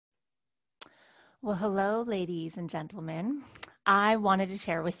Well, hello, ladies and gentlemen. I wanted to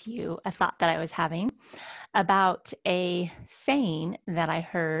share with you a thought that I was having about a saying that I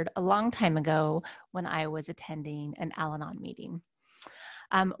heard a long time ago when I was attending an Al-Anon meeting.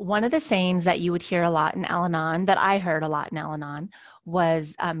 One of the sayings that you would hear a lot in Al-Anon, that I heard a lot in Al-Anon,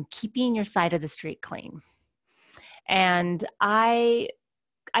 was keeping your side of the street clean. And I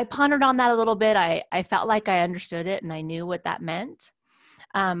pondered on that a little bit. I felt like I understood it and I knew what that meant.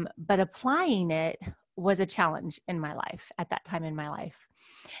 But applying it was a challenge in my life at that time in my life.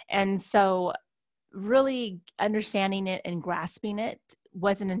 And so really understanding it and grasping it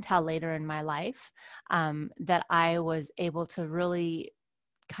wasn't until later in my life that I was able to really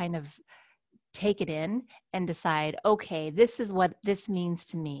kind of take it in and decide, okay, this is what this means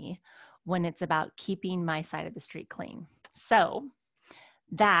to me when it's about keeping my side of the street clean. So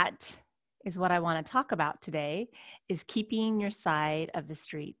that is what I want to talk about today, is keeping your side of the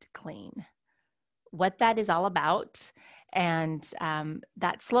street clean. What that is all about, and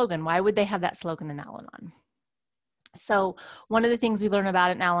that slogan. Why would they have that slogan in Al-Anon? So one of the things we learn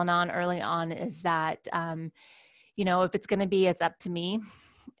about in Al-Anon early on is that, if it's going to be, it's up to me,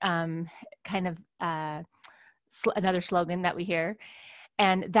 kind of another slogan that we hear.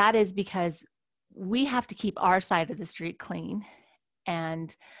 And that is because we have to keep our side of the street clean.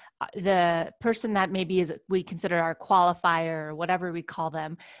 And the person that maybe is we consider our qualifier or whatever we call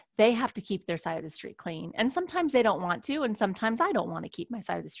them, they have to keep their side of the street clean. And sometimes they don't want to, and sometimes I don't want to keep my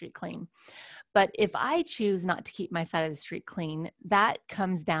side of the street clean. But if I choose not to keep my side of the street clean, that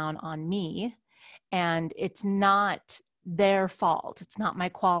comes down on me, and it's not their fault. It's not my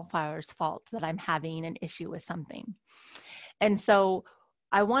qualifier's fault that I'm having an issue with something. And so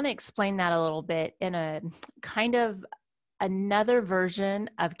I want to explain that a little bit in a kind of another version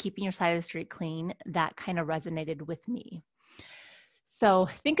of keeping your side of the street clean that kind of resonated with me. So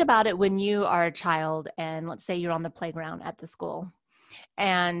think about it when you are a child and let's say you're on the playground at the school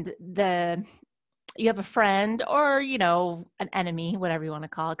and you have a friend or, an enemy, whatever you want to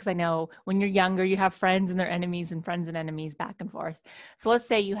call it. Because I know when you're younger, you have friends and their enemies and friends and enemies back and forth. So let's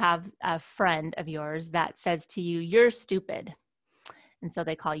say you have a friend of yours that says to you, "You're stupid." And so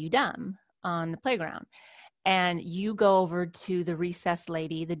they call you dumb on the playground. And you go over to the recess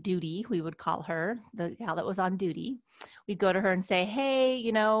lady, the duty, we would call her, the gal that was on duty. We'd go to her and say, "Hey,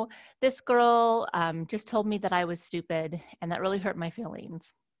 this girl just told me that I was stupid, and that really hurt my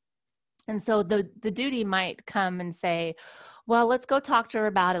feelings." And so the duty might come and say, "Well, let's go talk to her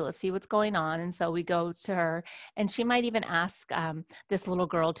about it. Let's see what's going on." And so we go to her, and she might even ask this little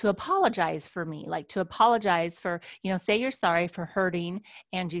girl to apologize for me, like to apologize for, say you're sorry for hurting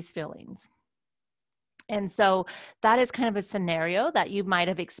Angie's feelings. And so that is kind of a scenario that you might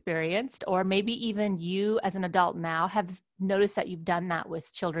have experienced, or maybe even you as an adult now have noticed that you've done that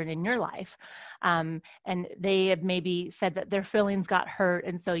with children in your life. And they have maybe said that their feelings got hurt,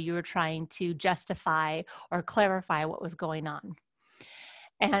 and so you were trying to justify or clarify what was going on.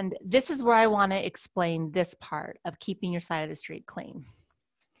 And this is where I want to explain this part of keeping your side of the street clean,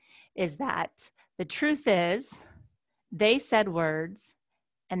 is that the truth is they said words,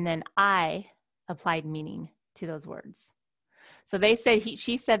 and then I applied meaning to those words. So they said,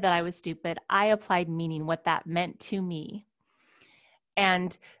 she said that I was stupid. I applied meaning, what that meant to me.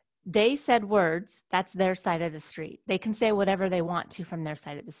 And they said words, that's their side of the street. They can say whatever they want to from their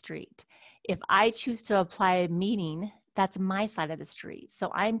side of the street. If I choose to apply meaning, that's my side of the street.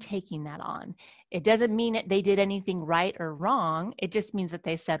 So I'm taking that on. It doesn't mean that they did anything right or wrong. It just means that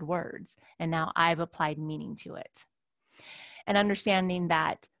they said words. And now I've applied meaning to it. And understanding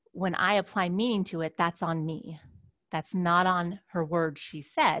that when I apply meaning to it, that's on me. That's not on her words she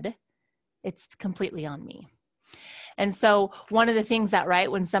said. It's completely on me. And so one of the things that,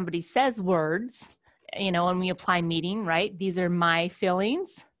 right, when somebody says words, when we apply meaning, right, these are my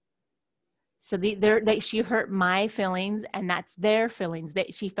feelings. So she hurt my feelings, and that's their feelings.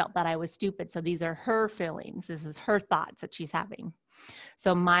 That she felt that I was stupid. So these are her feelings. This is her thoughts that she's having.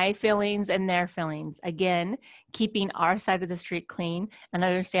 So my feelings and their feelings, again, keeping our side of the street clean and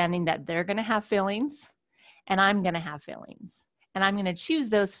understanding that they're going to have feelings and I'm going to have feelings. And I'm going to choose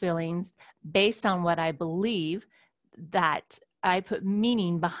those feelings based on what I believe, that I put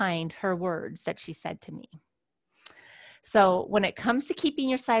meaning behind her words that she said to me. So when it comes to keeping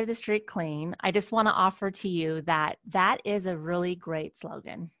your side of the street clean, I just want to offer to you that that is a really great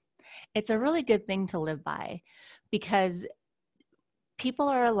slogan. It's a really good thing to live by, because people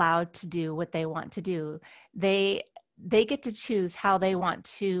are allowed to do what they want to do. They get to choose how they want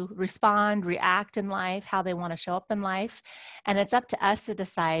to respond, react in life, how they want to show up in life. And it's up to us to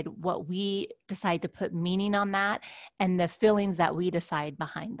decide what we decide to put meaning on that and the feelings that we decide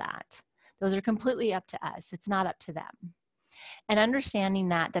behind that. Those are completely up to us. It's not up to them. And understanding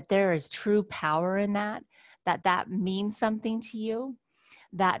that there is true power in that means something to you,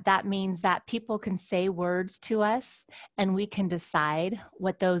 that means that people can say words to us and we can decide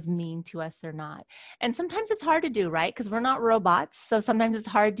what those mean to us or not. And sometimes it's hard to do, right? Because we're not robots. So sometimes it's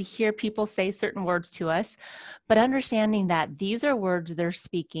hard to hear people say certain words to us, but understanding that these are words they're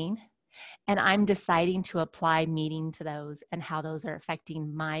speaking and I'm deciding to apply meaning to those and how those are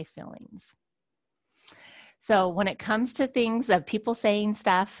affecting my feelings. So when it comes to things of people saying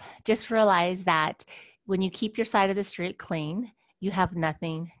stuff, just realize that when you keep your side of the street clean, you have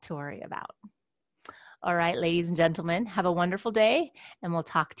nothing to worry about. All right, ladies and gentlemen, have a wonderful day, and we'll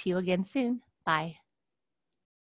talk to you again soon. Bye.